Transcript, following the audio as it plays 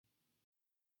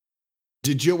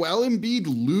Did Joel Embiid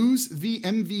lose the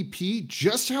MVP?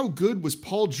 Just how good was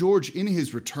Paul George in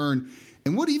his return?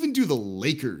 And what even do the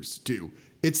Lakers do?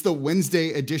 It's the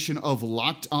Wednesday edition of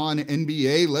Locked On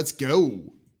NBA. Let's go.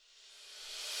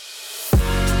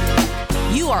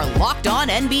 You are Locked On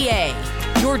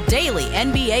NBA, your daily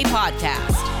NBA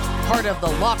podcast. Part of the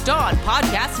Locked On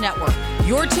Podcast Network,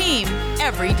 your team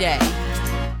every day.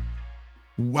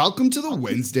 Welcome to the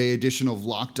Wednesday edition of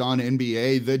Locked On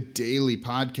NBA, the daily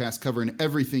podcast covering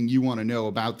everything you want to know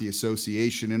about the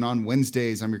association. And on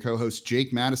Wednesdays, I'm your co-host,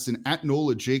 Jake Madison, at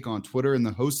NOLA Jake on Twitter, and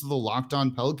the host of the Locked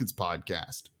On Pelicans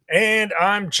podcast. And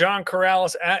I'm John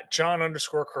Corrales, at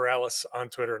John_Corrales on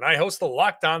Twitter, and I host the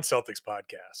Locked On Celtics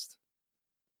podcast.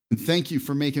 And thank you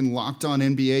for making Locked On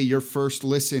NBA your first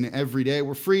listen every day.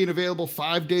 We're free and available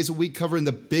 5 days a week, covering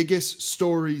the biggest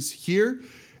stories here.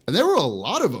 And there were a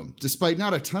lot of them, despite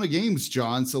not a ton of games,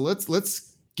 John. So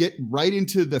let's get right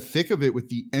into the thick of it with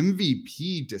the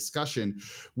MVP discussion,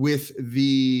 with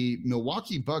the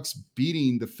Milwaukee Bucks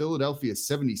beating the Philadelphia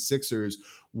 76ers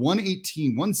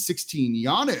 118-116.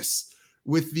 Giannis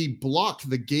with the block,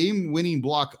 the game-winning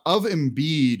block of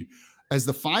Embiid as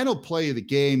the final play of the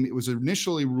game. It was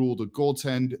initially ruled a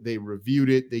goaltend. They reviewed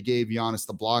it. They gave Giannis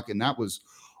the block, and that was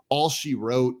all she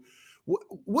wrote.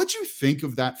 What'd you think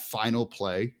of that final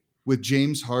play with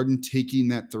James Harden taking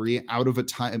that three out of a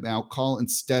timeout call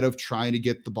instead of trying to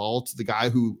get the ball to the guy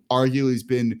who arguably has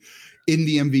been in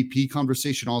the MVP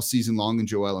conversation all season long, in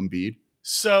Joel Embiid?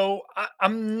 So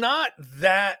I'm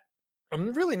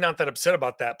really not that upset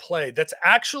about that play. That's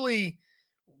actually,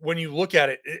 when you look at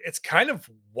it, it's kind of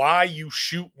why you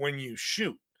shoot when you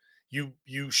shoot.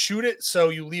 You shoot it so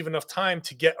you leave enough time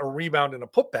to get a rebound and a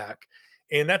putback.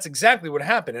 And that's exactly what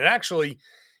happened. And actually,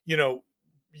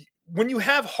 when you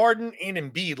have Harden and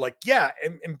Embiid,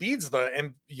 Embiid's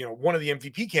one of the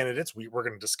MVP candidates. We're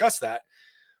going to discuss that.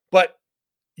 But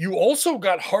you also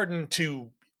got Harden to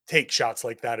take shots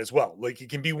like that as well. Like, it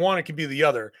can be one, it can be the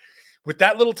other. With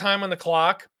that little time on the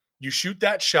clock, you shoot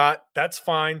that shot, that's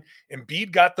fine.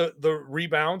 Embiid got the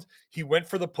rebound. He went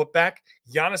for the putback.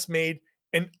 Giannis made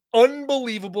an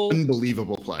unbelievable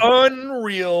play.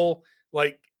 Unreal,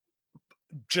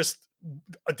 just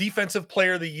a defensive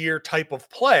player of the year type of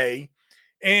play.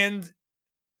 And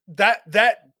that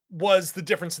was the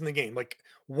difference in the game. Like,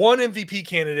 one MVP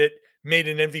candidate made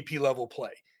an MVP level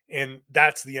play, and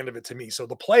that's the end of it to me. So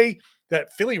the play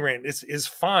that Philly ran is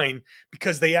fine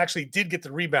because they actually did get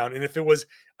the rebound. And if it was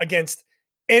against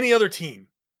any other team,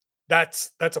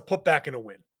 that's a putback and a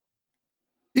win.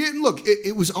 Yeah, look,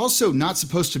 it was also not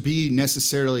supposed to be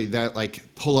necessarily that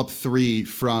pull-up three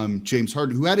from James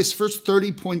Harden, who had his first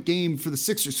 30-point game for the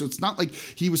Sixers. So it's not like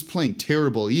he was playing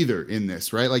terrible either in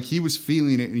this, right? Like, he was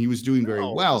feeling it and he was doing very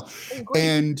well.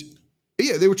 And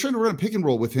yeah, they were trying to run a pick and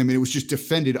roll with him, and it was just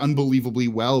defended unbelievably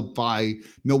well by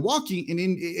Milwaukee.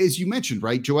 And as you mentioned,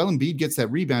 right, Joel Embiid gets that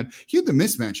rebound. He had the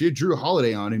mismatch. He had Drew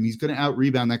Holiday on him. He's going to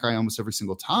out-rebound that guy almost every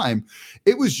single time.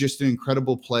 It was just an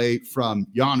incredible play from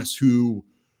Giannis, who...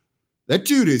 that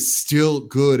dude is still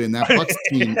good, and that Bucks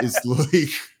team is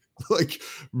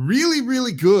really,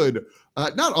 really good.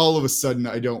 Not all of a sudden,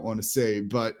 I don't want to say,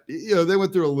 but they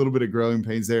went through a little bit of growing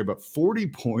pains there. But 40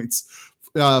 points,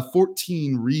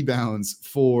 14 rebounds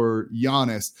for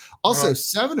Giannis. Also,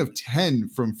 7 of 10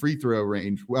 from free throw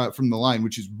range from the line,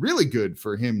 which is really good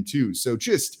for him too. So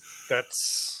just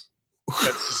that's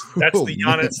the Giannis.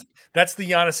 Man. That's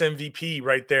the Giannis MVP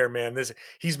right there, man.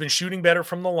 He's been shooting better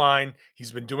from the line.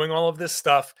 He's been doing all of this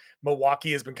stuff.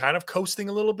 Milwaukee has been kind of coasting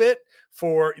a little bit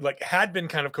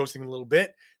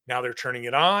Now they're turning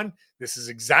it on. This is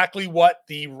exactly what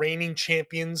the reigning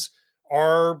champions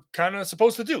are kind of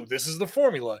supposed to do. This is the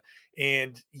formula.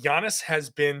 And Giannis has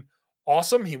been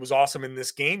awesome. He was awesome in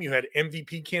this game. You had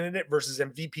MVP candidate versus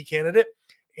MVP candidate.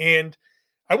 And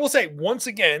I will say, once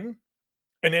again,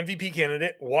 an MVP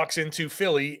candidate walks into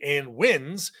Philly and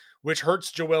wins, which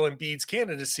hurts Joel Embiid's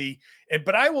candidacy.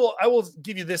 But I will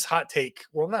give you this hot take.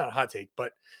 Well, not a hot take,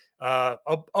 but a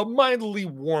mildly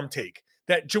warm take,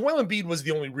 that Joel Embiid was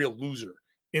the only real loser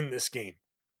in this game.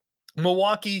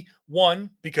 Milwaukee won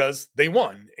because they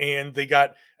won, and they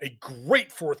got a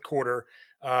great fourth quarter.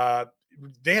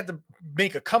 They had to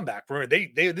make a comeback. Remember,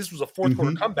 this was a fourth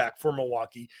quarter comeback for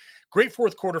Milwaukee. Great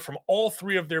fourth quarter from all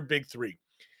three of their big three.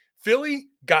 Philly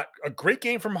got a great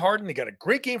game from Harden. They got a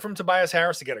great game from Tobias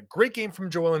Harris. They got a great game from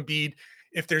Joel Embiid.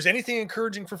 If there's anything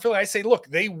encouraging for Philly, I say, look,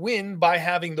 they win by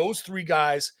having those three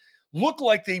guys look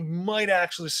like they might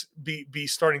actually be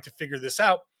starting to figure this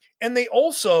out. And they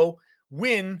also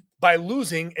win by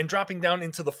losing and dropping down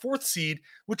into the fourth seed,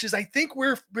 which is, I think,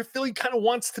 where Philly kind of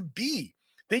wants to be.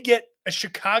 They get a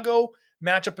Chicago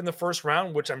matchup in the first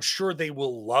round, which I'm sure they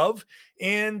will love.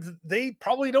 And they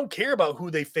probably don't care about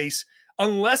who they face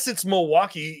unless it's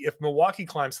Milwaukee. If Milwaukee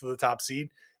climbs to the top seed,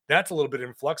 that's a little bit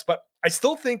in flux. But I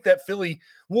still think that Philly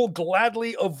will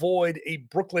gladly avoid a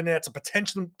Brooklyn Nets, a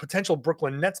potential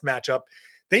Brooklyn Nets matchup.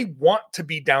 They want to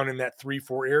be down in that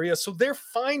 3-4 area, so they're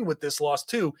fine with this loss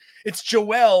too. It's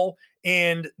Joel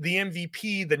and the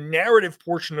MVP, the narrative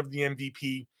portion of the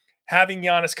MVP, having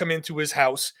Giannis come into his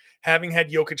house, having had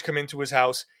Jokic come into his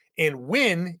house and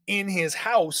win in his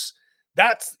house.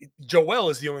 That's Joel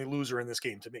is the only loser in this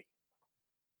game to me.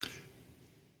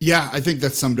 Yeah, I think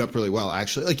that summed up really well,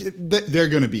 actually. Like, they're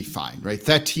going to be fine, right?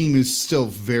 That team is still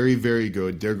very, very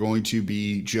good. They're going to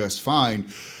be just fine.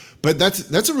 But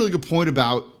that's a really good point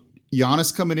about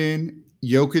Giannis coming in,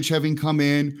 Jokic having come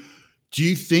in. Do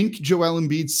you think Joel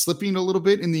Embiid's slipping a little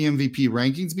bit in the MVP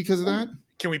rankings because of that?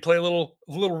 Can we play a little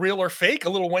real or fake, a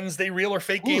little Wednesday real or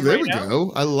fake game? There we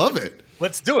go. I love it.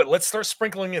 Let's do it. Let's start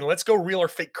sprinkling in. Let's go real or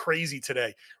fake crazy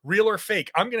today. Real or fake?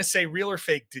 I'm going to say real or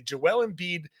fake. Did Joel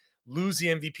Embiid lose the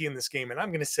MVP in this game? And I'm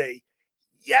going to say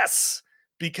yes,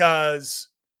 because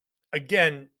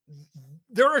again,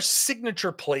 there are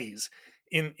signature plays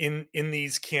in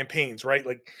these campaigns, right?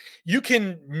 Like, you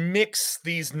can mix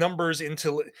these numbers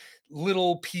into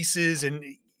little pieces and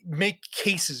make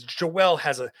cases. Joel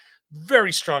has a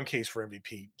very strong case for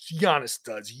MVP. Giannis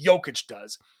does. Jokic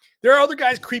does. There are other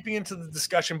guys creeping into the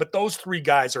discussion, but those three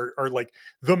guys are like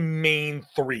the main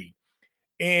three.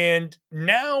 And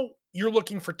now you're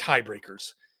looking for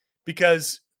tiebreakers,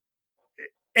 because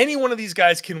any one of these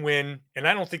guys can win, and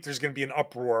I don't think there's going to be an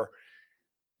uproar.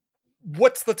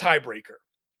 What's the tiebreaker?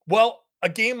 Well, a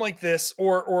game like this,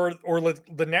 or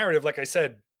the narrative, like I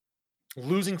said,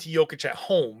 losing to Jokic at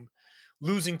home,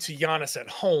 losing to Giannis at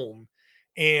home,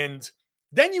 and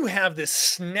then you have this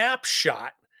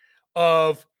snapshot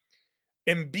of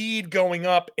Embiid going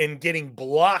up and getting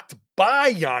blocked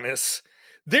by Giannis.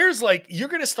 There's like, you're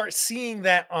going to start seeing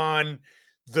that on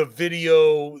the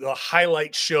video, the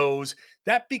highlight shows.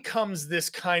 That becomes this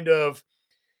kind of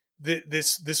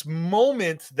this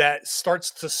moment that starts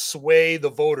to sway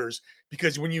the voters,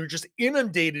 because when you're just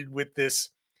inundated with this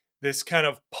kind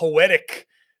of poetic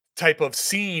type of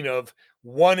scene of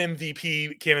one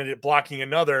MVP candidate blocking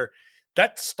another,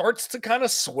 that starts to kind of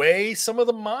sway some of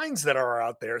the minds that are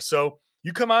out there. So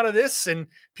you come out of this and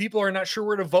people are not sure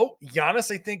where to vote.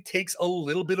 Giannis, I think, takes a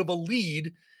little bit of a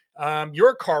lead.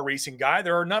 You're a car racing guy.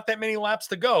 There are not that many laps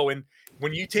to go. And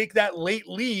when you take that late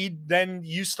lead, then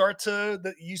you start to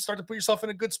put yourself in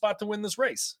a good spot to win this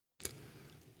race.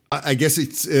 I guess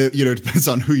it's, it depends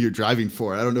on who you're driving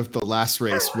for. I don't know if the last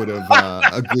race would have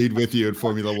agreed with you in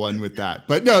Formula One with that,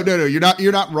 but no, you're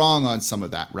not wrong on some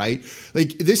of that, right?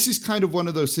 Like, this is kind of one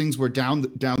of those things where down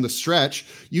the stretch,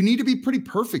 you need to be pretty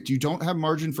perfect. You don't have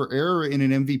margin for error in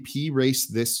an MVP race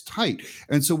this tight.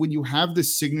 And so when you have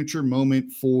this signature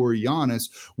moment for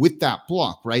Giannis with that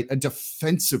block, right? A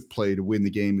defensive play to win the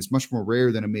game is much more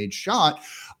rare than a made shot.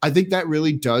 I think that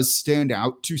really does stand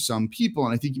out to some people.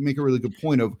 And I think you make a really good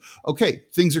point of, okay,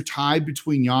 things are tied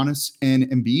between Giannis and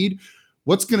Embiid.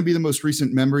 What's going to be the most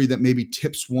recent memory that maybe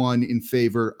tips one in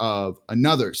favor of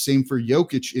another? Same for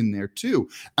Jokic in there too.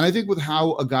 And I think with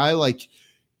how a guy like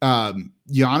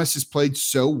Giannis has played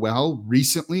so well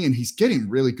recently, and he's getting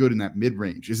really good in that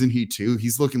mid-range, isn't he too?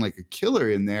 He's looking like a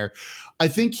killer in there. I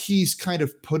think he's kind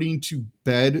of putting to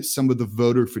bed some of the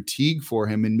voter fatigue for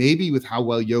him. And maybe with how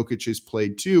well Jokic has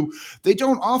played too, they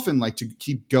don't often like to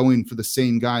keep going for the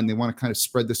same guy, and they want to kind of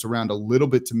spread this around a little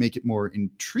bit to make it more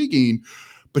intriguing.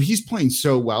 But he's playing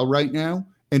so well right now.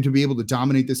 And to be able to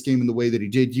dominate this game in the way that he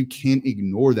did, you can't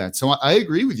ignore that. So I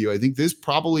agree with you. I think this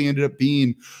probably ended up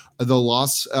being the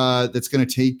loss that's going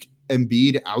to take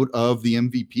Embiid out of the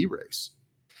MVP race.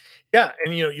 Yeah,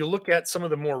 and you look at some of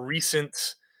the more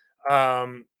recent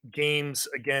games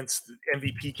against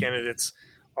MVP candidates,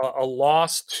 a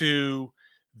loss to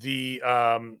the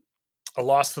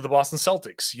Boston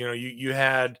Celtics. You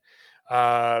had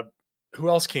who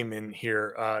else came in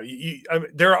here?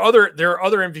 There are other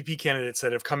MVP candidates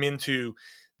that have come into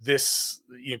this,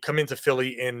 come into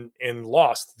Philly and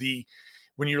lost.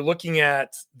 When you're looking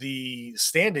at the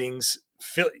standings,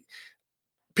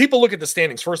 people look at the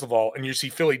standings first of all, and you see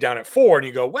Philly down at 4, and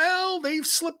you go, well, they've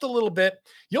slipped a little bit.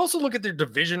 You also look at their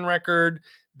division record.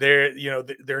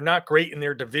 They're not great in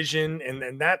their division,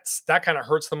 and that kind of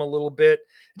hurts them a little bit.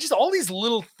 Just all these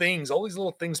little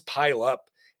things pile up.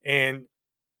 And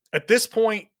at this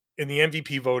point in the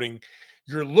MVP voting,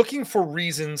 you're looking for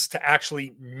reasons to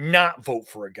actually not vote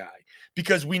for a guy,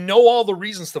 because we know all the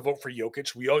reasons to vote for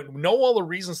Jokic. We know all the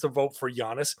reasons to vote for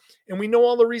Giannis, and we know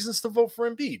all the reasons to vote for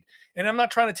Embiid. And I'm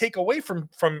not trying to take away from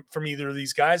either of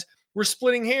these guys. We're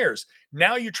splitting hairs.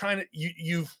 Now you're trying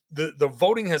to the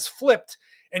voting has flipped,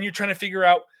 and you're trying to figure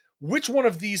out which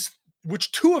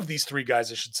two of these three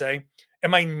guys, I should say,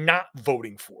 am I not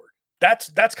voting for?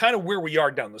 That's kind of where we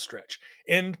are down the stretch.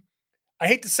 And I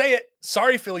hate to say it,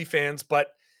 sorry, Philly fans,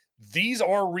 but these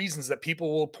are reasons that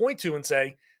people will point to and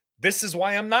say, this is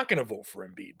why I'm not going to vote for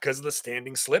Embiid, because of the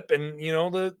standing slip and,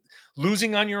 the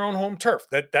losing on your own home turf.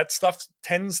 That stuff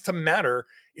tends to matter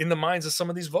in the minds of some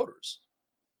of these voters.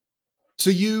 So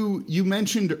you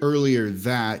mentioned earlier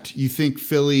that you think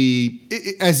Philly,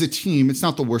 as a team, it's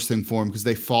not the worst thing for them because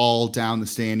they fall down the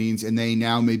standings and they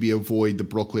now maybe avoid the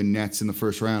Brooklyn Nets in the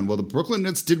first round. Well, the Brooklyn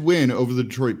Nets did win over the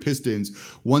Detroit Pistons,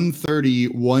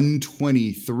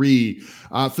 130-123.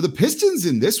 For the Pistons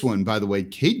in this one, by the way,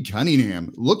 Cade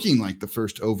Cunningham looking like the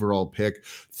first overall pick,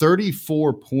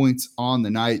 34 points on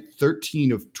the night,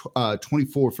 13 of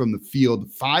 24 from the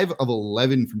field, 5 of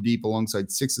 11 from deep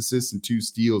alongside 6 assists and 2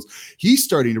 steals. He's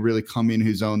starting to really come in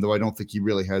his own, though I don't think he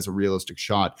really has a realistic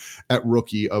shot at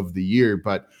Rookie of the Year.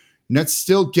 But Nets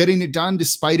still getting it done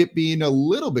despite it being a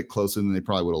little bit closer than they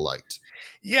probably would have liked.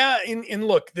 Yeah, and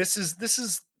look, this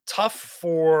is tough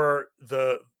for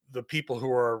the people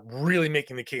who are really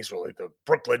making the case, really, the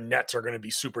Brooklyn Nets are going to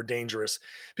be super dangerous,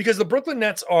 because the Brooklyn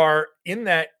Nets are in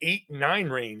that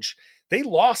 8-9 range. They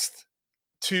lost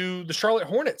to the Charlotte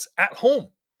Hornets at home.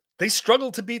 They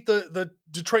struggled to beat the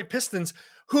Detroit Pistons,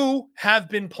 who have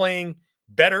been playing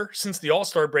better since the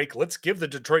All-Star break. Let's give the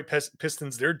Detroit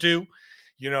Pistons their due.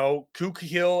 Kook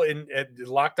Hill and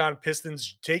Locked On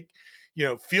Pistons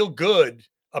feel good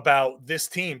about this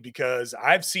team because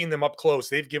I've seen them up close.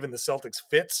 They've given the Celtics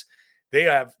fits. They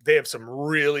have some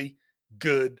really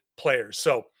good players.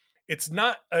 So it's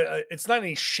not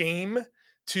any shame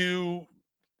to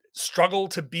struggle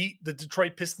to beat the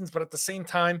Detroit Pistons, but at the same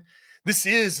time, this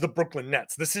is the Brooklyn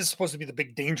Nets. This is supposed to be the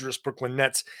big dangerous Brooklyn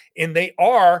Nets, and they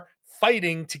are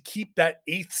fighting to keep that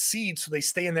 8th seed so they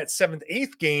stay in that 7th,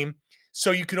 8th game. So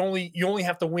you only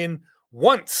have to win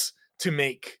once to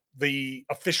make the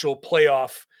official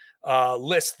playoff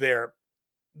list there.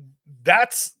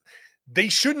 They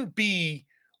shouldn't be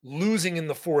losing in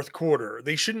the fourth quarter.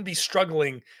 They shouldn't be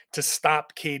struggling to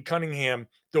stop Cade Cunningham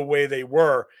the way they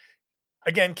were.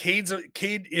 Again, Cade,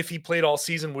 if he played all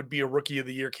season, would be a Rookie of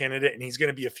the Year candidate, and he's going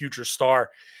to be a future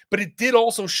star. But it did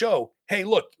also show, hey,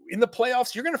 look, in the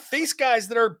playoffs, you're going to face guys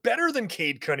that are better than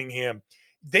Cade Cunningham.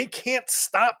 They can't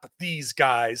stop these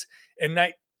guys. And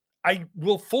I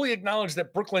will fully acknowledge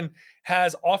that Brooklyn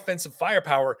has offensive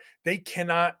firepower. They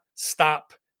cannot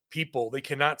stop people. They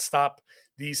cannot stop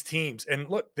these teams. And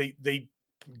look, they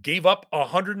gave up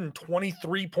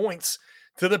 123 points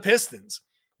to the Pistons.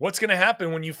 What's going to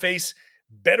happen when you face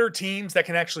better teams that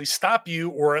can actually stop you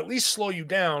or at least slow you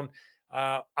down?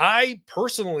 I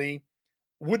personally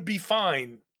would be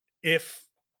fine if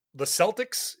the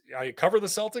Celtics, I cover the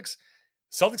Celtics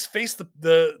face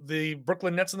the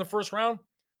Brooklyn Nets in the first round.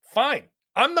 Fine.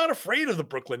 I'm not afraid of the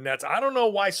Brooklyn Nets. I don't know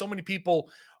why so many people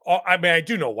I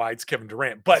do know why. It's Kevin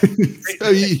Durant, but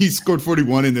he scored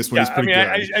 41 in this one.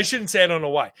 Yeah, I shouldn't say I don't know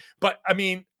why, but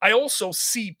I also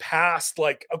see past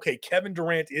okay, Kevin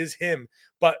Durant is him,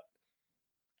 but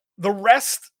the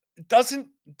rest doesn't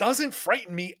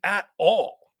frighten me at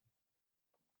all.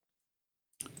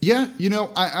 Yeah,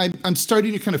 I'm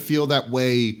starting to kind of feel that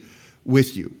way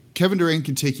with you. Kevin Durant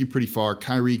can take you pretty far.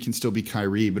 Kyrie can still be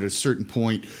Kyrie, but at a certain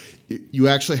point, you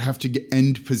actually have to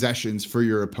end possessions for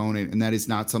your opponent, and that is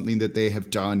not something that they have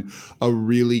done a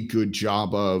really good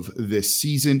job of this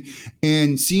season.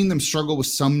 And seeing them struggle with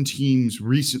some teams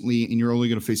recently, and you're only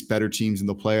going to face better teams in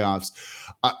the playoffs,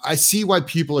 I see why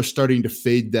people are starting to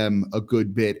fade them a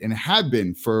good bit and have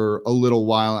been for a little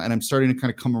while, and I'm starting to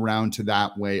kind of come around to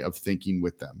that way of thinking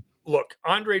with them. Look,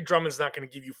 Andre Drummond's not going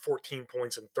to give you 14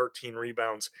 points and 13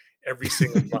 rebounds every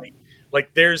single night.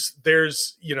 There's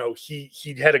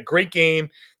he had a great game.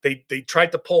 They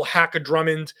tried to pull Hack a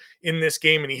Drummond in this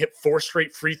game, and he hit 4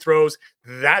 straight free throws.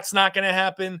 That's not going to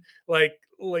happen.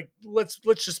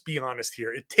 Let's just be honest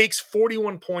here. It takes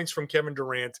 41 points from Kevin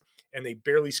Durant, and they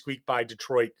barely squeak by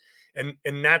Detroit.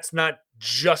 And that's not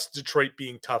just Detroit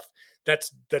being tough.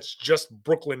 That's just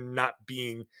Brooklyn not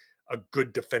being a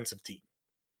good defensive team.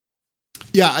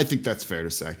 Yeah, I think that's fair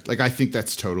to say. I think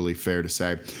that's totally fair to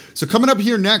say. So coming up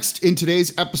here next in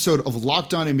today's episode of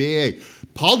Locked On NBA,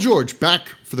 Paul George back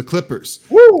for the Clippers.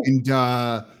 Woo! And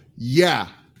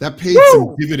that paid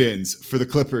some dividends for the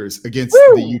Clippers against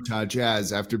the Utah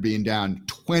Jazz after being down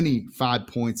 25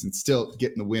 points and still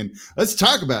getting the win. Let's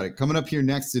talk about it. Coming up here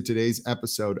next to today's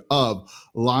episode of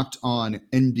Locked On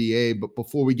NBA. But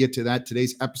before we get to that,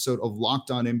 today's episode of Locked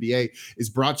On NBA is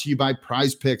brought to you by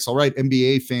Prize Picks. All right,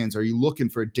 NBA fans, are you looking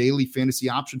for a daily fantasy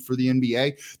option for the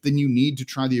NBA? Then you need to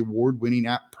try the award-winning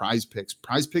app Prize Picks.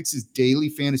 Prize Picks is daily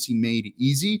fantasy made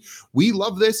easy. We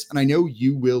love this, and I know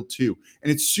you will too. And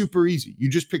it's super easy. You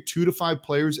just pick 2 to 5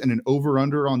 players and an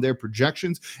over-under on their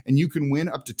projections, and you can win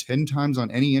up to 10 times on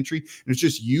any entry. And it's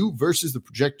just you versus the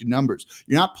projected numbers.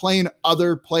 You're not playing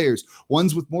other players,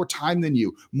 ones with more time than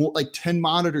you, more like 10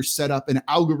 monitors set up and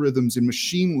algorithms and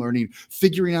machine learning,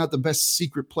 figuring out the best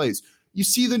secret plays. You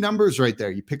see the numbers right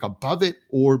there. You pick above it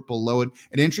or below it,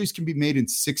 and entries can be made in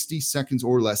 60 seconds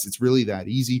or less. It's really that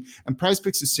easy. And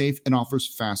PrizePicks is safe and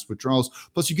offers fast withdrawals.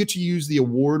 Plus, you get to use the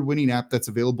award-winning app that's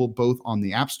available both on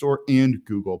the App Store and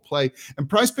Google Play. And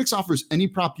PrizePicks offers any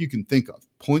prop you can think of: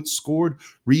 points scored,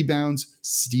 rebounds,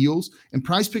 steals. And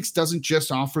PrizePicks doesn't just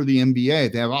offer the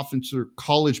NBA. They have options for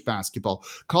college basketball,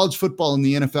 college football, and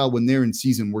the NFL when they're in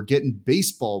season. We're getting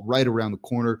baseball right around the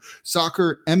corner,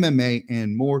 soccer, MMA,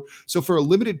 and more. So for a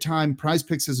limited time,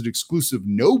 PrizePicks has an exclusive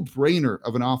no-brainer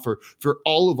of an offer for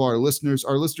all of our listeners.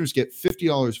 Our listeners get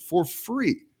 $50 for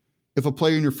free if a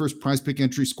player in your first Prize Pick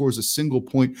entry scores a single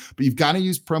point, but you've got to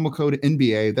use promo code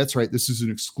NBA. That's right. This is an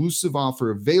exclusive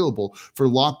offer available for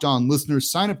Locked On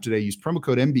listeners. Sign up today. Use promo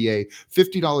code NBA,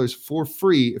 $50 for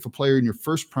free if a player in your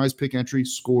first Prize Pick entry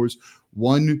scores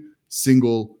one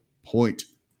single point.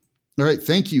 All right.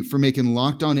 Thank you for making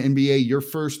Locked On NBA your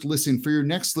first listen. For your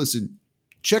next listen,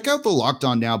 check out the Locked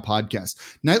On Now podcast.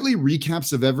 Nightly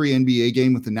recaps of every NBA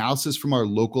game with analysis from our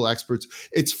local experts.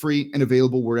 It's free and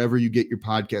available wherever you get your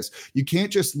podcasts. You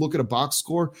can't just look at a box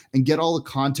score and get all the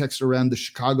context around the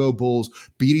Chicago Bulls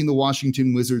beating the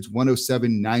Washington Wizards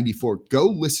 107-94. Go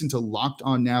listen to Locked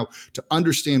On Now to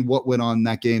understand what went on in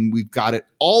that game. We've got it,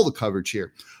 all the coverage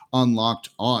here on Locked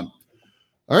On.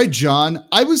 All right, John,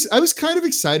 I was kind of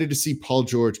excited to see Paul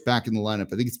George back in the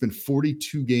lineup. I think it's been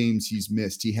 42 games he's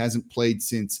missed. He hasn't played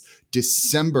since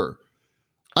December.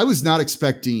 I was not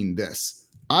expecting this.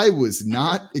 I was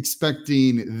not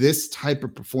expecting this type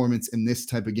of performance in this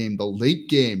type of game. The late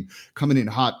game coming in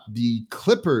hot. The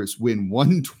Clippers win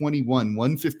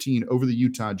 121-115 over the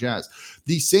Utah Jazz.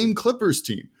 The same Clippers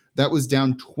team that was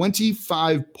down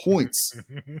 25 points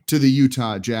to the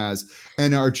Utah Jazz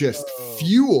and are just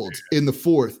fueled in the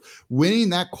fourth, winning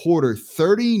that quarter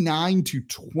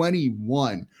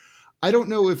 39-21. I don't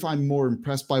know if I'm more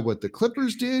impressed by what the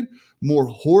Clippers did, more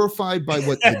horrified by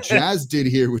what the Jazz did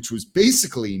here, which was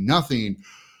basically nothing.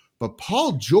 But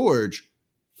Paul George,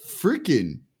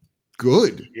 freaking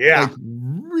good. Yeah. Like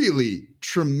really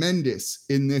tremendous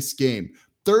in this game.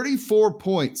 34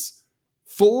 points.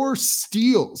 4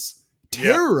 steals,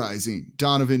 terrorizing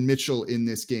Donovan Mitchell in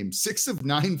this game. 6 of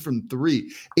 9 from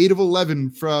 3, 8 of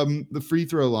 11 from the free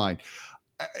throw line.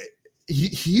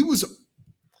 He was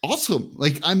awesome.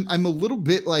 Like I'm a little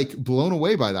bit like blown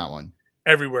away by that one.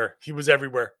 Everywhere. He was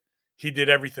everywhere. He did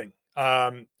everything.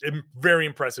 Very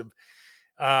impressive.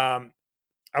 I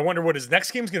wonder what his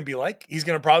next game is going to be like. He's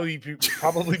going to probably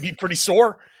be pretty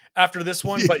sore after this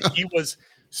one, but he was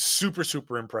super,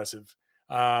 super impressive.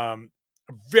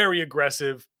 Very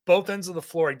aggressive, both ends of the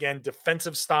floor. Again,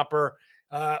 defensive stopper,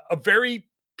 a very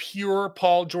pure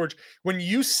Paul George. When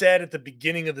you said at the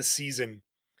beginning of the season,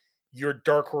 your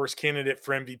dark horse candidate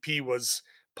for MVP was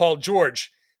Paul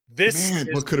George, this is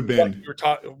what could have been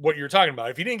what you're talking about.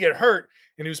 If he didn't get hurt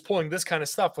and he was pulling this kind of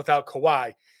stuff without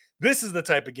Kawhi, this is the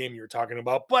type of game you're talking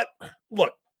about. But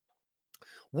look,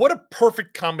 what a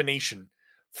perfect combination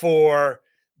for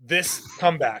this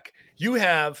comeback. You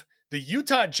have the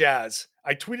Utah Jazz.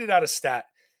 I tweeted out a stat.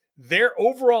 Their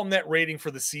overall net rating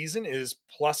for the season is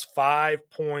plus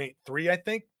 5.3, I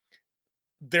think.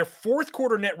 Their fourth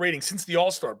quarter net rating since the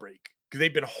All-Star break, because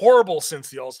they've been horrible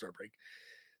since the All-Star break.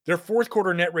 Their fourth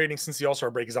quarter net rating since the All-Star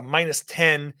break is a minus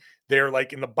 10. They're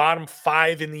like in the bottom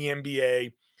 5 in the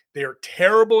NBA. They are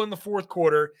terrible in the fourth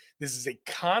quarter. This is a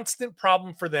constant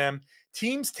problem for them.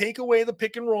 Teams take away the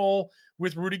pick and roll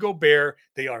with Rudy Gobert.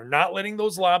 They are not letting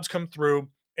those lobs come through.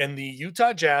 And the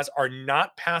Utah Jazz are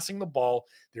not passing the ball.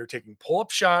 They're taking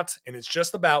pull-up shots, and it's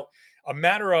just about a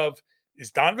matter of,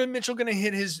 is Donovan Mitchell going to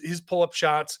hit his pull-up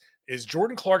shots? Is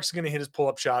Jordan Clarkson going to hit his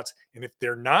pull-up shots? And if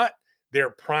they're not, they're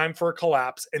primed for a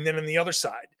collapse. And then on the other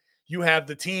side, you have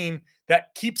the team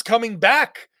that keeps coming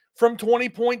back from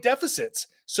 20-point deficits.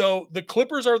 So the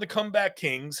Clippers are the comeback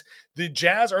kings. The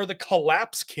Jazz are the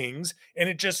collapse kings. And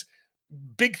it just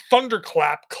big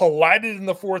thunderclap collided in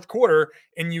the fourth quarter,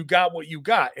 and you got what you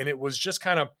got. And it was just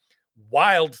kind of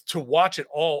wild to watch it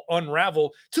all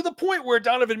unravel to the point where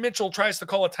Donovan Mitchell tries to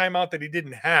call a timeout that he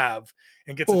didn't have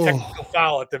and gets a technical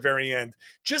foul at the very end,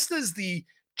 just as the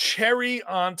cherry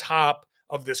on top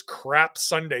of this crap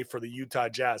Sunday for the Utah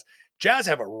Jazz. Jazz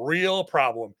have a real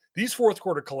problem. These fourth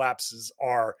quarter collapses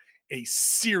are a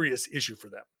serious issue for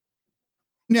them.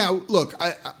 Now, look,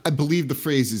 I believe the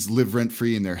phrase is live rent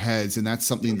free in their heads, and that's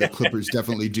something the Clippers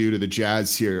definitely do to the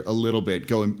Jazz here a little bit.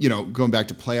 Going back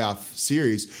to playoff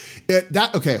series.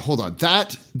 Okay, hold on.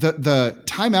 The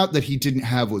timeout that he didn't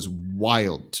have was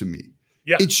wild to me.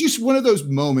 Yeah. It's just one of those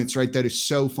moments, right, that is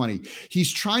so funny.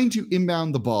 He's trying to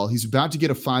inbound the ball. He's about to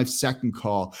get a 5-second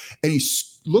call, and he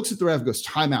looks at the ref and goes,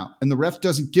 timeout. And the ref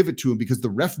doesn't give it to him because the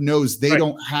ref knows they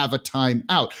don't have a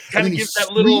timeout. And then he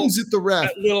screams at the ref.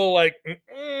 That little like,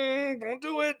 don't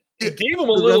do it. He gave him a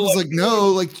the little. Ref was like, no,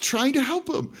 like trying to help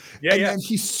him. Yeah, and then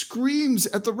he screams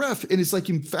at the ref and it's like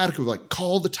emphatic of like,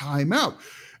 call the timeout.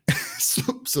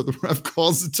 So the ref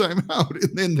calls the timeout,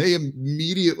 and then they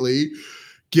immediately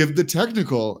give the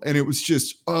technical, and it was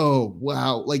just, oh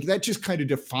wow, like that just kind of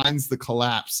defines the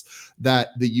collapse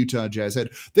that the Utah Jazz had.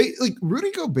 They like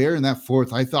Rudy Gobert in that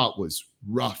fourth, I thought was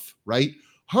rough, right?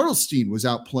 Hartenstein was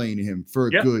outplaying him for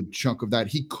a good chunk of that.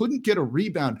 He couldn't get a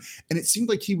rebound, and it seemed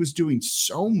like he was doing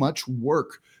so much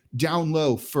work down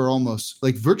low for almost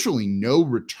like virtually no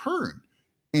return.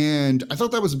 And I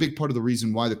thought that was a big part of the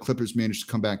reason why the Clippers managed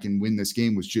to come back and win this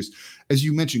game was just, as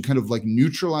you mentioned, kind of like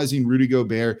neutralizing Rudy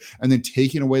Gobert and then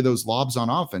taking away those lobs on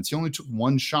offense. He only took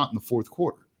one shot in the fourth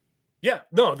quarter. Yeah,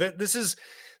 no, this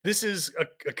is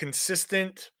a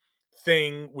consistent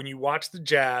thing when you watch the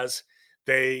Jazz.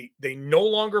 They no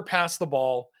longer pass the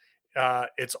ball.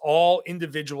 It's all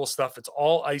individual stuff. It's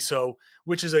all ISO,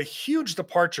 which is a huge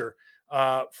departure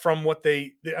from what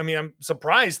I'm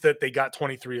surprised that they got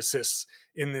 23 assists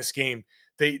in this game.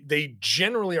 They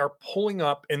generally are pulling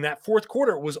up, in that fourth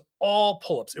quarter it was all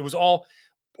pull-ups. It was all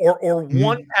or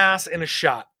one pass and a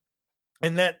shot.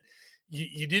 And that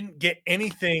you didn't get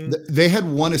anything. They had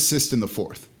one assist in the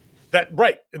fourth.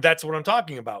 That's what I'm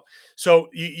talking about. So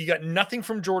you got nothing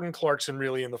from Jordan Clarkson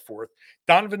really in the fourth.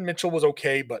 Donovan Mitchell was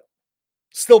okay, but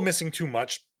still missing too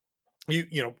much.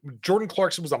 Jordan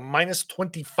Clarkson was a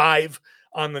 -25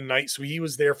 on the night, so he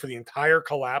was there for the entire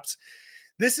collapse.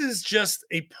 This is just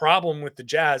a problem with the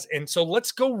Jazz. And so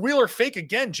let's go real or fake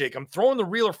again, Jake. I'm throwing the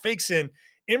real or fakes in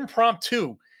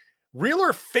impromptu. Real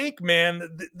or fake,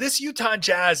 man, this Utah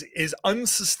Jazz is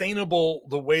unsustainable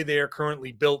the way they are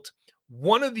currently built.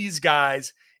 One of these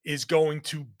guys is going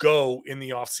to go in the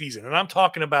offseason. And I'm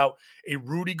talking about a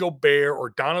Rudy Gobert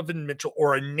or Donovan Mitchell,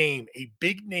 or a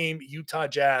big name Utah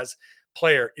Jazz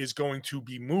player is going to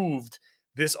be moved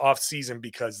this offseason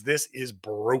because this is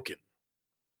broken.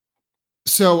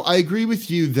 So I agree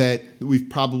with you that we've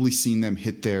probably seen them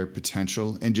hit their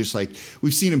potential, and just like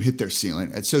we've seen them hit their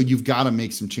ceiling. And so you've got to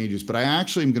make some changes. But I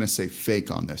actually am going to say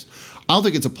fake on this. I don't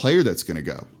think it's a player that's going to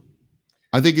go.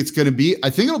 I think it'll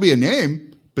be a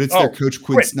name, but it's their coach,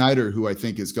 Quinn Snyder, who I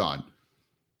think is gone.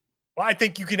 Well, I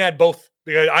think you can add both.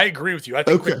 I agree with you. I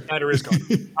think Quinn Snyder is gone.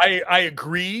 I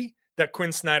agree that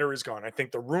Quinn Snyder is gone. I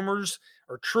think the rumors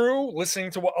are true. Listening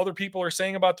to what other people are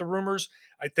saying about the rumors,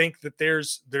 I think that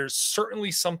there's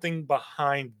certainly something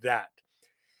behind that.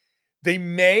 You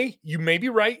may be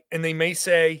right, and they may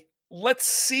say, let's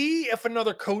see if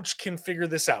another coach can figure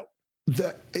this out.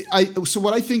 I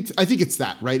think it's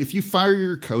that, right? If you fire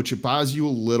your coach, it buys you a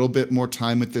little bit more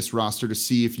time with this roster to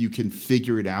see if you can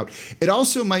figure it out. It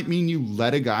also might mean you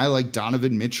let a guy like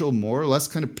Donovan Mitchell more or less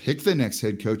kind of pick the next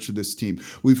head coach of this team.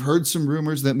 We've heard some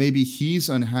rumors that maybe he's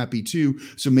unhappy too.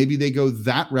 So maybe they go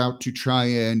that route to try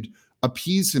and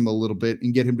appease him a little bit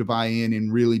and get him to buy in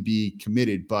and really be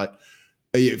committed. But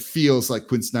it feels like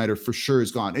Quinn Snyder for sure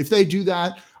is gone. If they do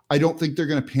that, I don't think they're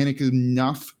going to panic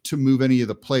enough to move any of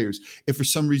the players. If for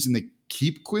some reason they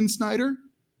keep Quinn Snyder,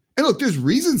 and look, there's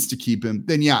reasons to keep him,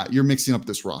 then yeah, you're mixing up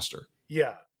this roster.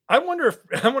 Yeah. I wonder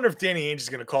if Danny Ainge is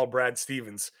going to call Brad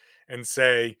Stevens and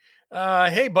say,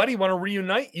 hey, buddy, want to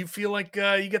reunite? You feel like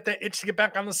you get that itch to get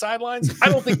back on the sidelines? I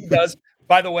don't think he does.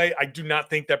 By the way, I do not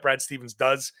think that Brad Stevens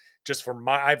does.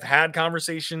 I've had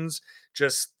conversations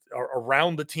just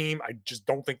around the team. I just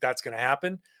don't think that's going to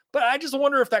happen. But I just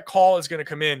wonder if that call is going to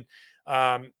come in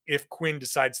if Quinn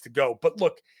decides to go. But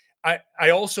look, I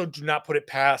also do not put it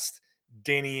past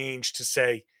Danny Ainge to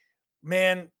say,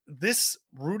 man, this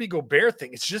Rudy Gobert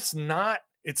thing, it's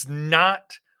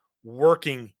not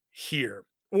working here.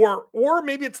 Or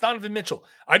maybe it's Donovan Mitchell.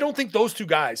 I don't think those two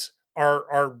guys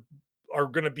are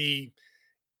going to be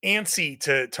antsy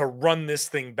to run this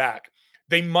thing back.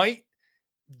 They might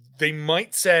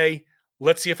say,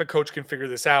 let's see if a coach can figure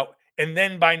this out. and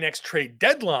then by next trade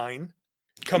deadline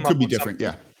come It up could be with different.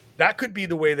 something. Yeah. That could be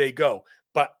the way they go.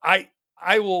 But I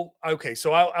will. Okay,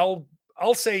 so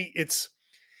I'll say it's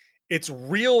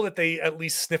real that they at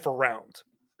least sniff around.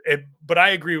 But I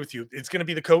agree with you. It's going to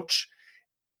be the coach.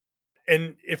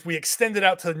 And if we extend it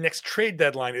out to the next trade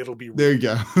deadline, it'll be real. There you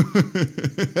go.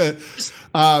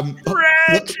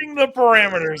 Stretching the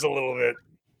parameters a little bit.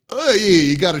 Oh, yeah,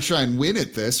 you got to try and win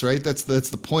at this, right? That's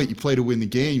the point. You play to win the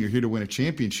game. You're here to win a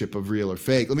championship of real or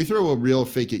fake. Let me throw a real or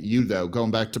fake at you, though,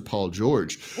 going back to Paul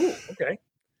George. Ooh, okay.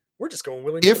 We're just going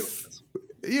willy-nilly.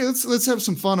 Let's have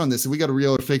some fun on this. And we got a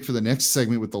real or fake for the next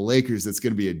segment with the Lakers. That's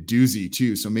going to be a doozy,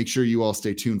 too. So make sure you all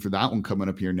stay tuned for that one coming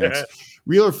up here next.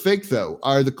 Real or fake, though,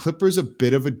 are the Clippers a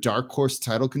bit of a dark horse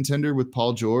title contender with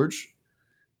Paul George?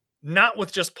 Not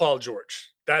with just Paul George.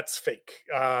 That's fake.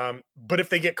 But if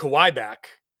they get Kawhi back,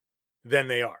 then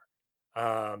they are.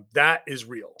 That is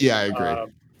real. Yeah, I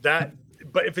agree.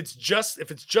 But if it's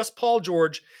just Paul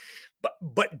George,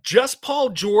 but just Paul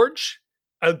George,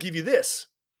 I'll give you this.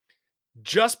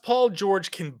 Just Paul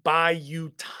George can buy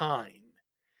you time.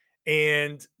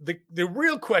 And the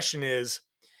real question is,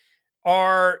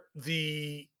 are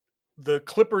the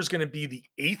Clippers going to be the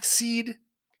 8th seed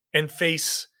and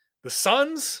face the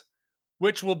Suns,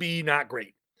 which will be not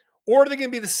great? Or are they going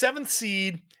to be the 7th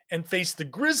seed and face the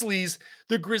Grizzlies?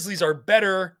 The Grizzlies are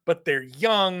better, but they're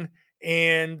young.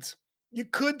 And you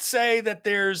could say that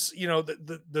there's,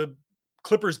 the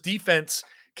Clippers defense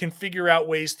can figure out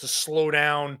ways to slow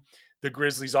down the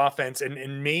Grizzlies offense.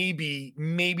 And maybe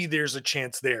there's a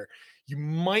chance there. You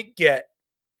might get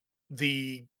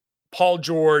the Paul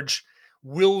George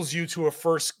wills you to a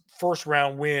first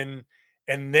round win,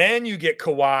 and then you get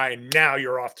Kawhi, and now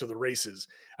you're off to the races.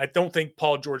 I don't think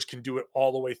Paul George can do it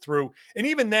all the way through. And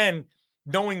even then,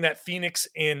 knowing that Phoenix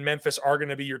and Memphis are going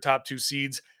to be your top 2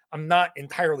 seeds, I'm not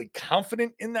entirely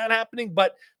confident in that happening,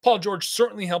 but Paul George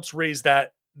certainly helps raise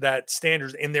that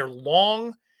standards, and they're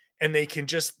long, and I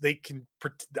just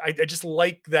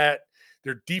like that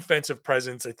their defensive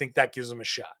presence. I think that gives them a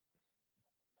shot.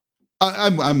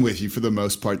 I'm with you for the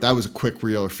most part. That was a quick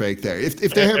real or fake there. If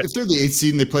they're the 8th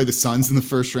seed and they play the Suns in the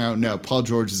first round, no, Paul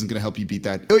George isn't going to help you beat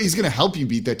that. He's going to help you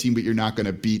beat that team, but you're not going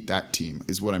to beat that team,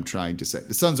 is what I'm trying to say.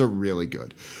 The Suns are really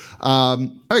good. All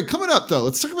right, coming up though,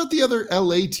 let's talk about the other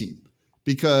LA team,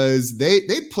 because they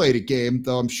played a game,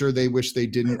 though I'm sure they wish they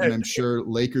didn't, and I'm sure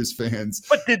Lakers fans.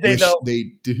 But did they though?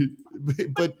 They did.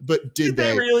 But did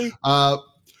they really?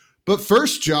 But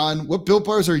first, John, what Built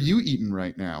Bars are you eating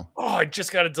right now? Oh, I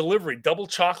just got a delivery. Double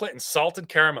chocolate and salted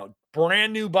caramel.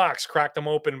 Brand new box. Cracked them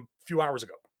open a few hours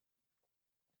ago.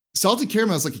 Salted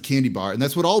caramel is like a candy bar, and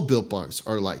that's what all Built Bars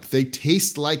are like. They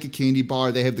taste like a candy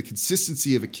bar. They have the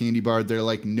consistency of a candy bar. They're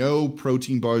like no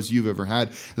protein bars you've ever had,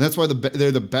 and that's why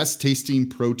they're the best tasting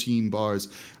protein bars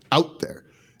out there.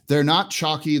 They're not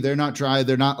chalky. They're not dry.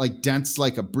 They're not like dense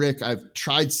like a brick. I've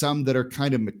tried some that are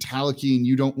kind of metallic-y, and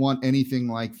you don't want anything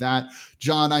like that.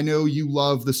 John, I know you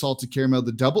love the salted caramel.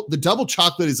 The double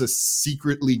chocolate is a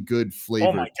secretly good flavor.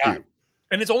 Oh my God. Too.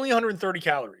 And it's only 130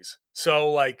 calories.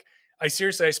 So like, I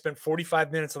spent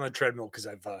 45 minutes on the treadmill because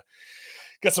I've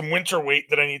got some winter weight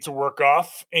that I need to work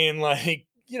off. And like,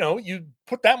 you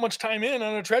put that much time in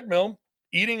on a treadmill,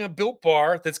 eating a Built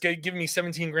Bar that's giving me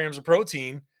 17 grams of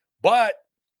protein, but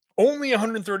only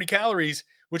 130 calories,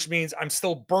 which means I'm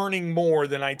still burning more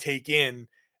than I take in.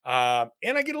 And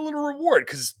I get a little reward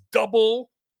because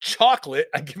double chocolate.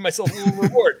 I give myself a little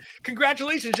reward.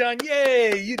 Congratulations, John.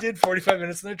 Yay. You did 45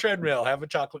 minutes on the treadmill. Have a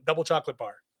double chocolate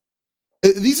bar.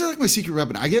 These are like my secret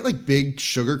weapon. I get like big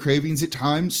sugar cravings at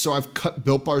times. So I've cut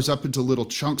Built Bars up into little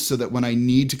chunks so that when I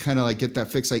need to kind of like get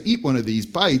that fix, I eat one of these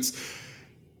bites.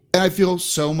 And I feel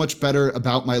so much better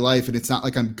about my life. And it's not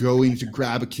like I'm going to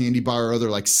grab a candy bar or other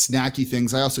like snacky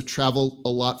things. I also travel a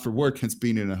lot for work, hence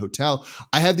being in a hotel.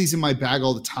 I have these in my bag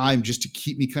all the time just to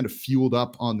keep me kind of fueled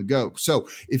up on the go. So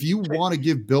if you want to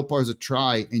give Built Bars a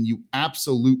try, and you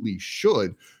absolutely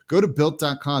should, go to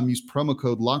built.com, use promo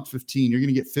code LOCK15. You're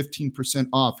going to get 15%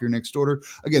 off your next order.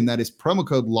 Again, that is promo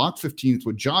code LOCK15. It's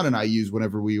what John and I use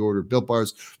whenever we order Built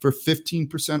Bars, for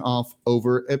 15% off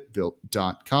over at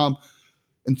built.com.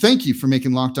 And thank you for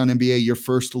making Locked On NBA your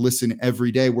first listen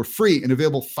every day. We're free and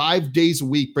available 5 days a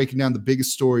week, breaking down the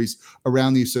biggest stories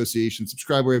around the association.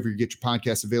 Subscribe wherever you get your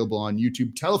podcasts, available on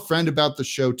YouTube. Tell a friend about the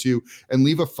show too, and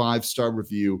leave a 5-star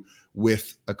review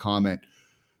with a comment.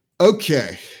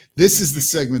 Okay, this is the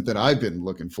segment that I've been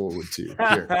looking forward to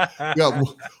here. We got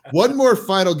one more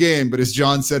final game, but as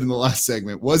John said in the last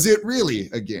segment, was it really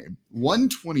a game?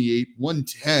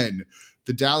 128-110,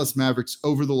 the Dallas Mavericks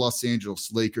over the Los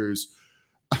Angeles Lakers.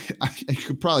 I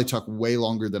could probably talk way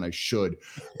longer than I should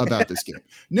about this game.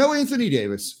 No Anthony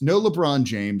Davis, no LeBron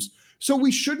James. So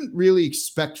we shouldn't really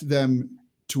expect them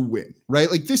to win, right?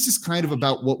 Like this is kind of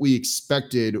about what we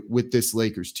expected with this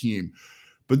Lakers team.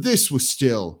 But this was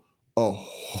still a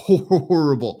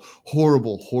horrible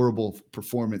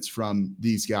performance from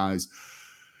these guys.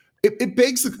 It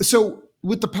begs so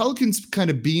with the Pelicans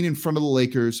kind of being in front of the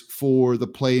Lakers for the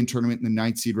play-in tournament in the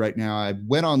 9th seed right now. I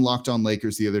went on Locked On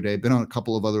Lakers the other day. I've been on a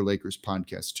couple of other Lakers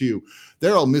podcasts too.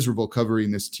 They're all miserable covering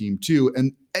this team too.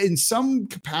 And in some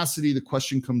capacity, the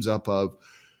question comes up of,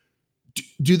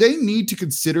 do they need to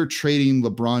consider trading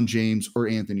LeBron James or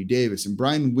Anthony Davis? And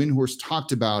Brian Windhorst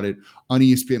talked about it on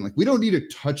ESPN. Like, we don't need to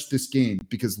touch this game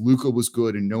because Luka was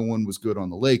good and no one was good on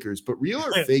the Lakers. But real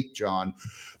or fake, John,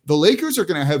 the Lakers are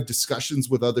going to have discussions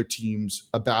with other teams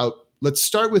about, let's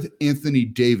start with Anthony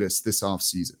Davis this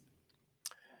offseason.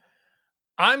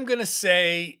 I'm going to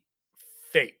say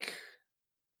fake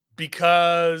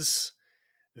because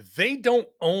they don't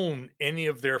own any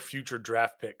of their future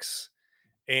draft picks.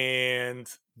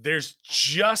 And there's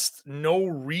just no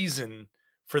reason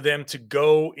for them to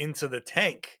go into the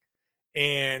tank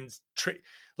and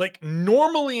like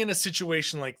normally in a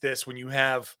situation like this, when you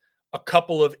have a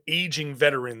couple of aging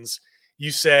veterans, you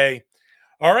say,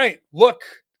 all right, look,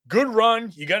 good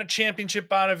run. You got a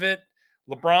championship out of it.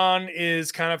 LeBron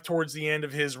is kind of towards the end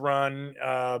of his run.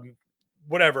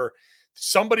 Whatever.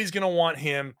 Somebody's going to want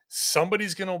him.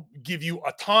 Somebody's going to give you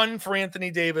a ton for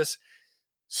Anthony Davis.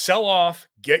 Sell off,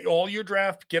 get all these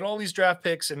draft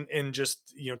picks and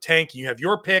just, tank. You have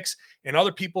your picks and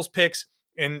other people's picks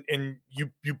and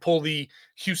you pull the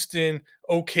Houston,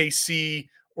 OKC,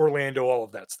 Orlando, all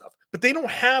of that stuff. But they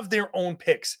don't have their own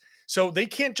picks. So they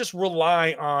can't just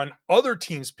rely on other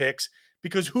teams' picks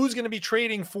because who's going to be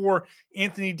trading for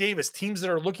Anthony Davis? Teams that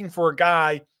are looking for a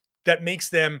guy that takes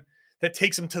them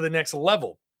to the next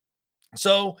level.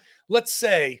 So let's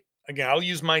say, again, I'll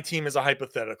use my team as a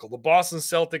hypothetical. The Boston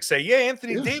Celtics say, yeah,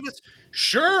 Anthony Davis,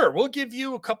 sure, we'll give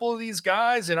you a couple of these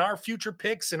guys and our future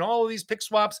picks and all of these pick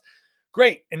swaps.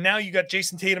 Great. And now you got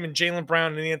Jason Tatum and Jaylen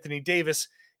Brown and Anthony Davis,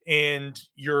 and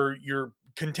you're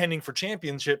contending for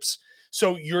championships.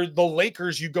 So you're the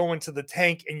Lakers, you go into the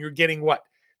tank and you're getting what?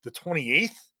 The 28th,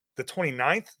 the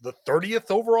 29th, the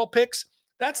 30th overall picks?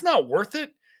 That's not worth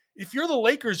it. If you're the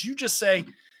Lakers, you just say,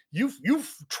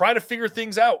 you've tried to figure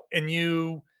things out and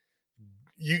you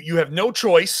have no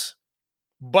choice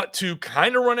but to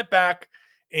kind of run it back,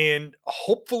 and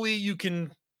hopefully you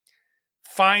can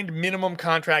find minimum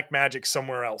contract magic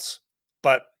somewhere else.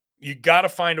 But you got to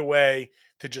find a way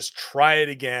to just try it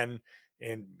again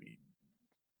and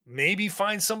maybe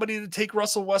find somebody to take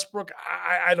Russell Westbrook.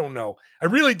 I don't know. I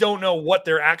really don't know what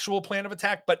their actual plan of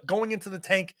attack, but going into the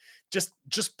tank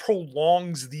just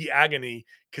prolongs the agony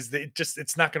because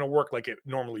it's not going to work like it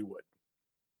normally would.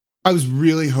 I was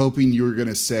really hoping you were going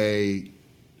to say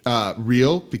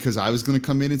real, because I was going to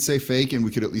come in and say fake, and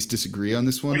we could at least disagree on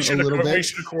this one a little bit. We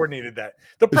should have coordinated that.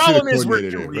 The problem is we're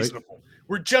too reasonable. Right?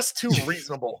 We're just too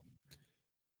reasonable.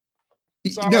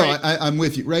 No, I'm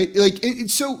with you, right? Like,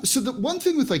 so the one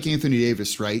thing with like Anthony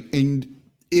Davis, right, and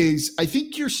is I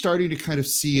think you're starting to kind of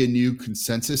see a new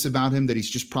consensus about him that he's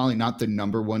just probably not the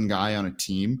number one guy on a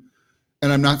team.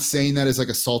 And I'm not saying that as like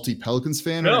a salty Pelicans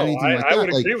fan or anything like that. I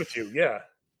would agree with you. Yeah.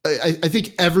 I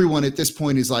think everyone at this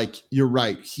point is like, you're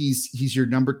right. He's your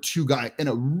number two guy and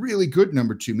a really good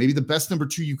number two, maybe the best number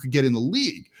two you could get in the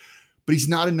league, but he's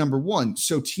not a number one.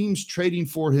 So teams trading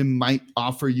for him might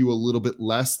offer you a little bit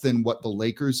less than what the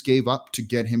Lakers gave up to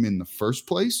get him in the first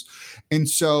place. And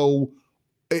so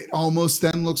it almost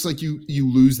then looks like you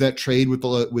lose that trade with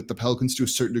the Pelicans to a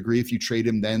certain degree if you trade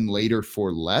him then later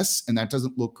for less, and that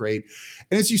doesn't look great.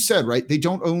 And as you said, right, they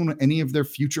don't own any of their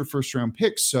future first round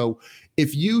picks. So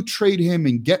if you trade him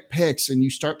and get picks and you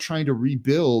start trying to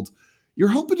rebuild, you're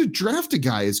hoping to draft a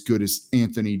guy as good as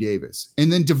Anthony Davis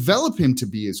and then develop him to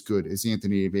be as good as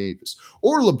Anthony Davis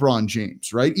or LeBron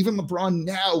James, right? Even LeBron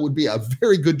now would be a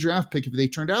very good draft pick if they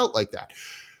turned out like that.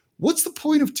 What's the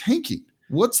point of tanking?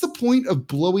 What's the point of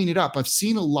blowing it up? I've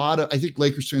seen I think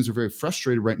Lakers fans are very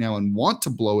frustrated right now and want to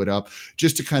blow it up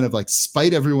just to kind of like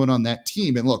spite everyone on that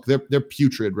team. And look, they're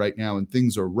putrid right now and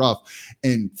things are rough.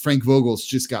 And Frank Vogel's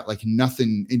just got like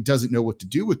nothing and doesn't know what to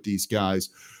do with these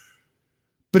guys.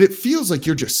 But it feels like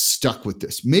you're just stuck with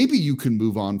this. Maybe you can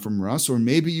move on from Russ, or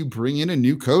maybe you bring in a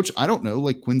new coach, I don't know,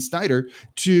 like Quinn Snyder,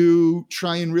 to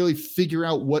try and really figure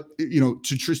out what, to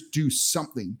just do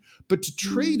something. But to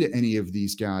trade any of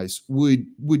these guys would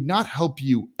not help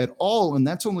you at all. And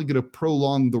that's only going to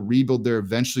prolong the rebuild they're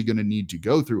eventually going to need to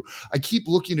go through. I keep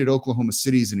looking at Oklahoma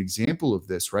City as an example of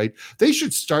this, right? They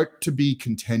should start to be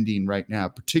contending right now,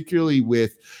 particularly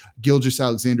with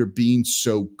Gilgeous-Alexander being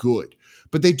so good.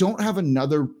 But they don't have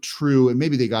another true, and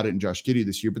maybe they got it in Josh Giddey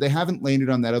this year, but they haven't landed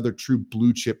on that other true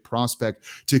blue chip prospect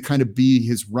to kind of be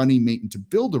his running mate and to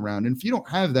build around. And if you don't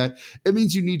have that, it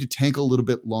means you need to tank a little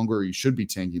bit longer, or you should be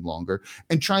tanking longer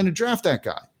and trying to draft that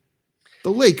guy.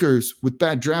 The Lakers with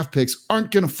bad draft picks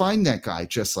aren't going to find that guy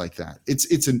just like that.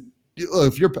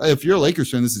 If you're a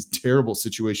Lakers fan, this is a terrible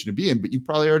situation to be in, but you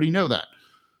probably already know that.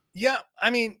 Yeah, I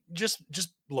mean, just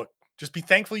look, just be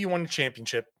thankful you won the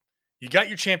championship. You got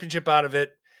your championship out of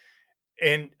it.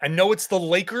 And I know it's the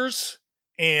Lakers,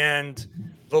 and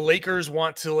the Lakers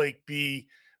want to be,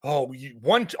 you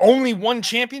won only one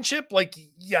championship.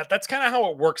 Yeah, that's kind of how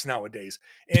it works nowadays.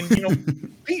 And,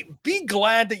 be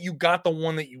glad that you got the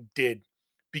one that you did,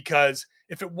 because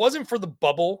if it wasn't for the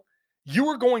bubble, you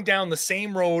were going down the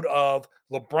same road of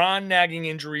LeBron nagging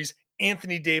injuries,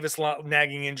 Anthony Davis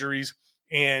nagging injuries,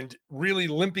 and really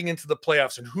limping into the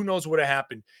playoffs. And who knows what would have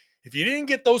happened. If you didn't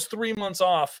get those 3 months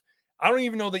off, I don't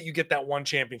even know that you get that one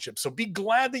championship. So be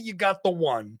glad that you got the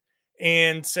one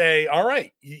and say, all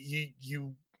right,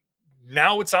 you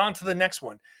now it's on to the next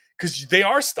one, because they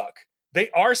are stuck. They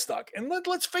are stuck. And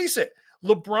let's face it,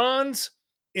 LeBron's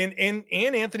and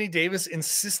Anthony Davis'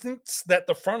 insistence that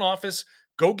the front office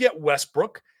go get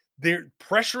Westbrook, they're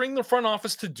pressuring the front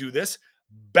office to do this,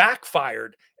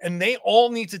 backfired, and they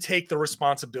all need to take the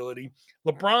responsibility.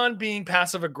 LeBron being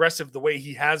passive aggressive the way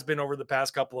he has been over the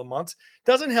past couple of months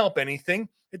doesn't help anything.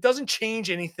 It doesn't change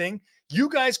anything. You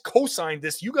guys co-signed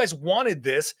this. You guys wanted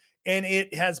this, and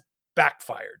it has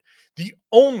backfired.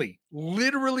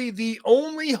 Literally the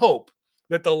only hope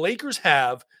that the Lakers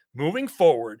have moving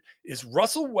forward is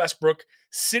Russell Westbrook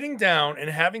sitting down and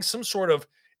having some sort of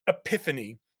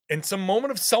epiphany and some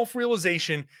moment of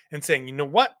self-realization and saying, you know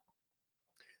what?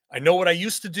 I know what I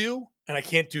used to do, and I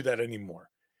can't do that anymore.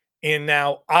 And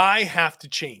now I have to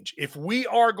change. If we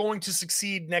are going to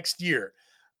succeed next year,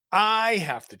 I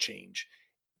have to change.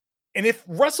 And if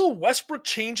Russell Westbrook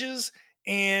changes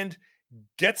and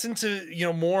gets into,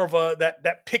 more of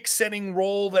that pick setting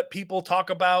role that people talk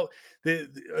about,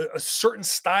 a certain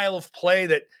style of play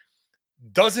that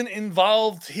doesn't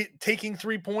involve taking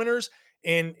 3-pointers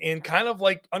and kind of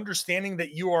understanding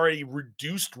that you are a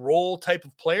reduced role type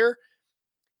of player,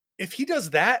 if he does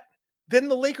that, then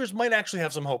the Lakers might actually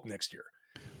have some hope next year.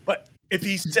 But if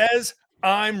he says,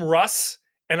 I'm Russ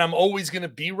and I'm always going to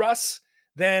be Russ,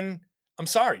 then I'm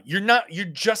sorry. You're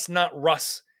just not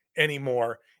Russ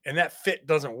anymore. And that fit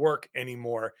doesn't work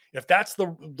anymore. If that's the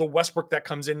Westbrook that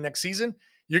comes in next season,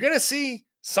 you're going to see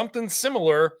something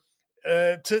similar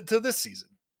to this season.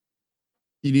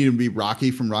 You need him to be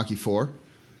Rocky from Rocky 4.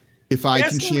 If I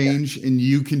can change and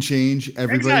you can change,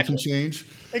 everybody can change.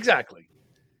 Exactly.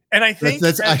 And I think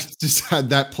I just had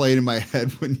that played in my head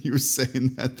when you were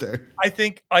saying that there. I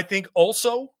think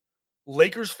also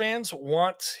Lakers fans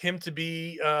want him to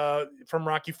be from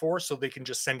Rocky 4 so they can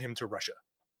just send him to Russia.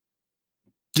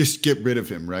 Just get rid of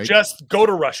him, right? Just go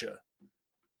to Russia.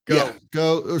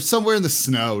 Go or somewhere in the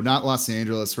snow, not Los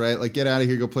Angeles, right? Get out of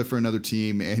here, go play for another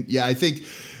team. And I think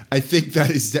that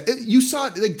is, you saw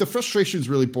it, the frustration is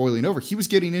really boiling over. He was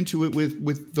getting into it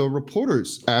with the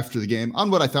reporters after the game on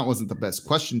what I thought wasn't the best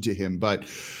question to him, but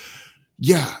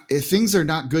things are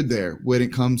not good there when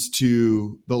it comes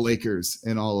to the Lakers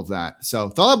and all of that.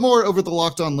 So they'll have more over the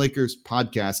Locked On Lakers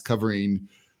podcast covering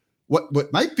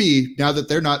what might be, now that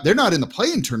they're not in the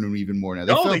play-in tournament even more now.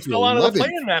 They fell out of the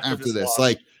play-in after this.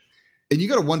 And you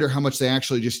got to wonder how much they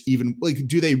actually just even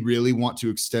do they really want to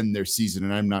extend their season?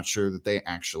 And I'm not sure that they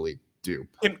actually do.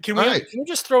 Can we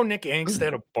just throw Nick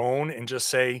Angstadt a bone and just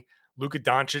say Luka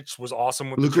Doncic was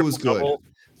awesome with Luka was good. Double,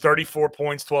 34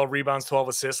 points, 12 rebounds, 12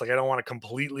 assists. I don't want to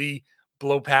completely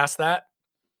blow past that.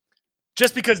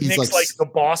 Just because Nick's the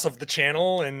boss of the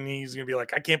channel and he's going to be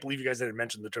I can't believe you guys didn't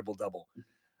mention the triple-double.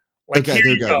 Okay, there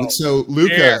you go. So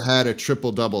Luka had a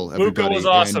triple-double. Luka was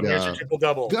awesome. Here's your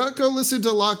triple-double. Go listen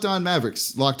to Locked On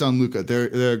Mavericks, Locked On Luka.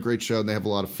 They're a great show and they have a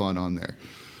lot of fun on there.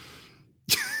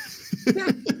 There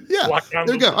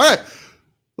you go. All right.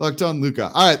 Locked On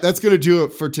Luka. All right, that's going to do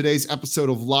it for today's episode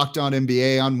of Locked On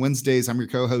NBA. On Wednesdays, I'm your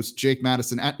co-host, Jake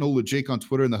Madison, at Nola Jake on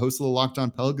Twitter, and the host of the Locked On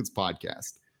Pelicans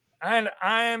podcast. And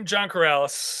I'm John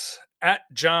Corrales, at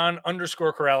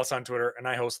John_Corrales on Twitter, and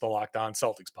I host the Locked On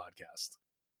Celtics podcast.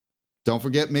 Don't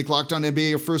forget, make Locked On NBA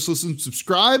your first listen,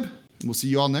 subscribe, and we'll see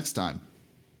you all next time.